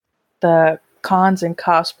the cons and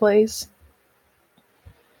cosplays.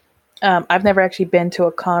 I've never actually been to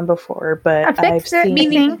a con before, but I've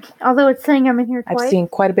seen. Although it's saying I'm in here twice. I've seen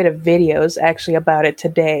quite a bit of videos actually about it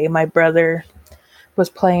today. My brother was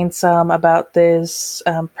playing some about this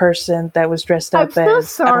person that was dressed up as.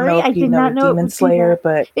 Sorry. I don't know if you know Demon Slayer,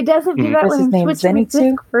 but it doesn't do that. What's his name?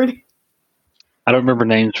 Zenitsu? I don't remember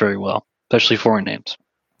names very well, especially foreign names.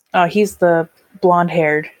 He's the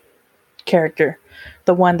blonde-haired character,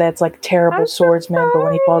 the one that's like terrible swordsman, but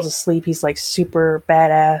when he falls asleep, he's like super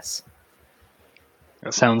badass.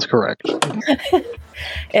 That sounds correct.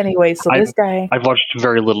 Anyway, so this guy... I've watched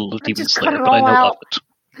very little of Demon Slayer, but I know of it.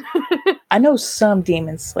 I know some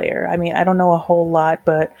Demon Slayer. I mean, I don't know a whole lot,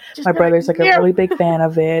 but my brother's like a really big fan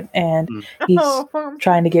of it, and he's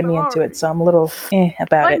trying to get me into it, so I'm a little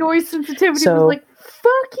about it. My noise sensitivity was like,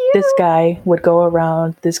 fuck you! This guy would go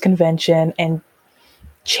around this convention and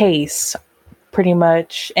chase pretty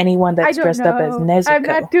much anyone that's dressed up as Nezuko. I'm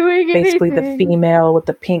not doing anything. Basically the female with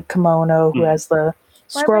the pink kimono who has the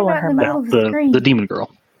scroll in her mouth. The demon girl.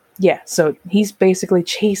 Yeah, so he's basically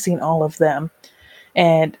chasing all of them.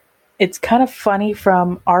 And it's kind of funny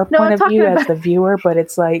from our point of view as the viewer, but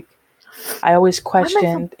it's like, I always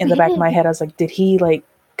questioned in the back of my head, I was like, did he like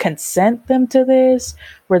consent them to this?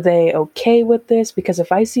 Were they okay with this? Because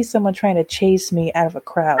if I see someone trying to chase me out of a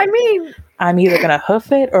crowd, I'm either going to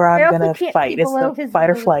hoof it or I'm going to fight. It's the fight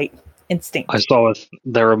or flight instinct.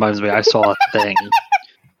 That reminds me, I saw a thing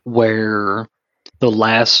where the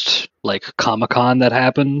last like Comic-Con that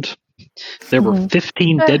happened, there were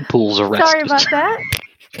 15 Deadpools arrested. Sorry about that.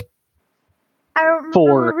 I don't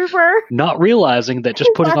for not realizing that just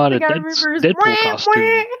putting on a Deadpool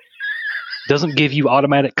costume doesn't give you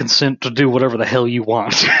automatic consent to do whatever the hell you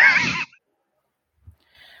want.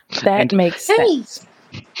 That makes sense.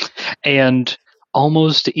 And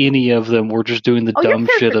almost any of them were just doing the dumb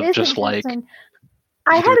shit of just like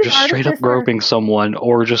either just straight up groping someone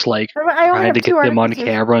or just like trying to get them on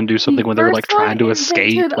camera and do something when they're like trying to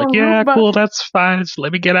escape. Like, yeah, cool, that's fine. Just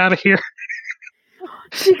let me get out of here.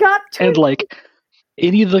 She got and like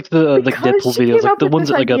any of like the Deadpool videos, like the ones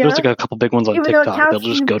that like there's like a couple big ones on TikTok. They'll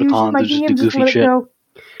just go to cons and just do goofy shit.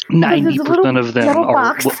 90% of them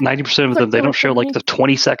are 90% of them. They don't show like the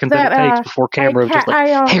 20 seconds that it takes before camera. Just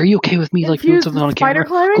like, hey, are you okay with me like doing something on camera?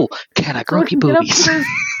 Cool. Can I grope your boobies?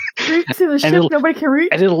 To the ship nobody can reach.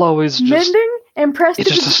 And it'll always just mending and it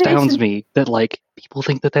just astounds me that like people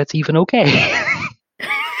think that that's even okay.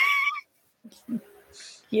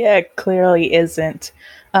 Yeah, it clearly isn't.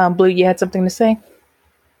 Blue, you had something to say?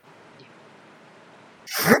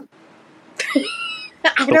 I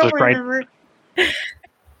don't remember.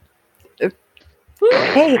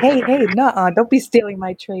 Hey, nuh-uh, don't be stealing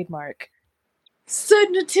my trademark.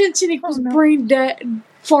 Sudden attention equals brain dead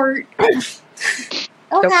fart.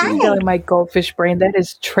 Don't be stealing my goldfish brain. That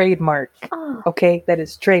is trademark. Okay, that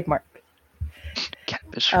is trademark.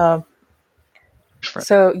 Catfish.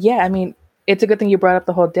 So yeah, I mean, it's a good thing you brought up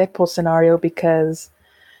the whole Deadpool scenario because,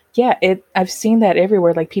 yeah, I've seen that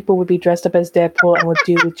everywhere. Like people would be dressed up as Deadpool and would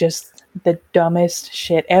do just the dumbest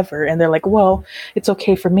shit ever, and they're like, "Well, it's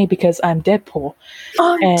okay for me because I'm Deadpool."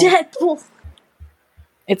 Deadpool.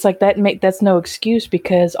 It's like that's no excuse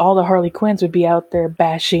because all the Harley Quinns would be out there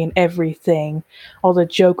bashing everything. All the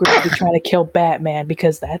Jokers would be trying to kill Batman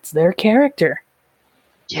because that's their character.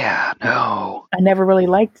 Yeah, no. I never really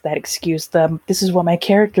liked that excuse. This is what my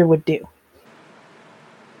character would do.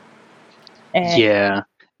 And yeah.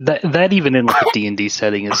 That even in like a D&D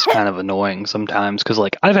setting is kind of annoying sometimes because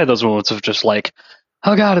like I've had those moments of just like,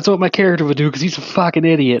 oh god, it's what my character would do because he's a fucking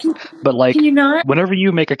idiot. But like, whenever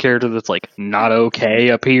you make a character that's like not okay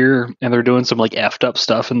up here and they're doing some like effed up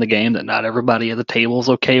stuff in the game that not everybody at the table is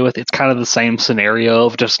okay with, it's kind of the same scenario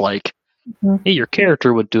of just like, hey, your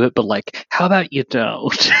character would do it, but like, how about you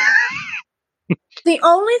don't? The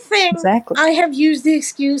only thing I have used the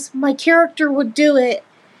excuse my character would do it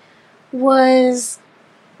was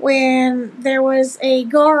when there was a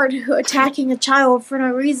guard who attacking a child for no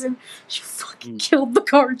reason. She fucking killed the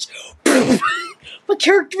guard. My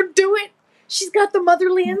character would do it. She's got the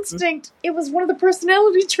motherly instinct. It was one of the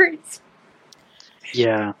personality traits.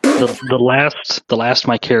 Yeah, the last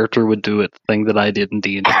my character would do it thing that I did in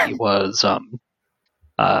D&D was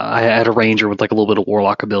I had a ranger with like a little bit of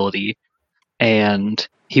warlock ability, and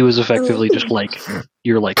he was effectively just like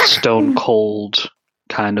your like stone cold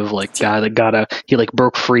kind of like guy that he like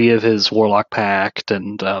broke free of his warlock pact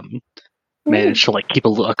and managed to like keep a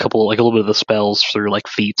little bit of the spells through like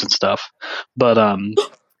feats and stuff, but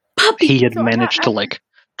he had managed to like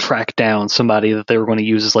track down somebody that they were going to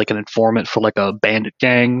use as like an informant for like a bandit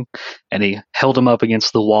gang, and he held him up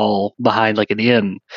against the wall behind like an inn